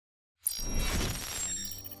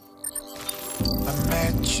I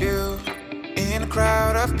met you in a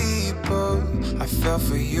crowd of people. I fell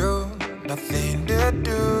for you, nothing to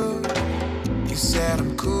do. You said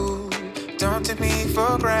I'm cool, don't take me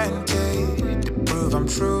for granted. To prove I'm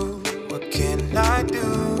true, what can I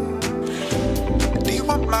do? Do you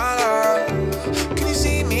want my love? Can you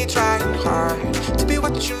see me trying hard to be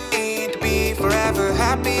what you need to be forever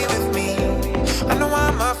happy with me? I know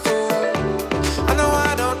I'm a fool, I know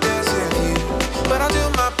I don't deserve you, but I'll do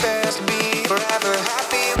my best to be forever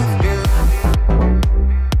happy with you.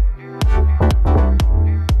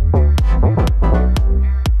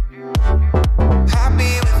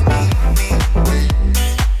 Happy with me.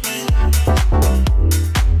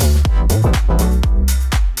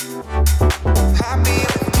 Happy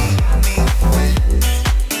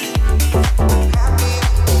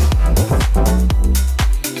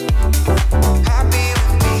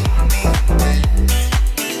with me.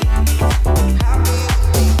 Happy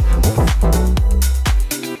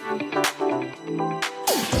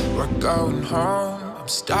We're going home. I'm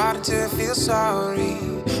starting to feel sorry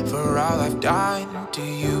for all I've done to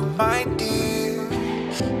you, my dear.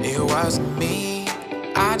 It wasn't me,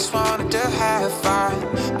 I just wanted to have fun.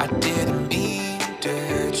 I didn't mean to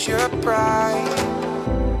hurt your pride.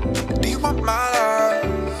 Do you want my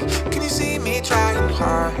love? Can you see me trying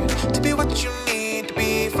hard to be what you need to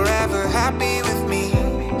be forever happy with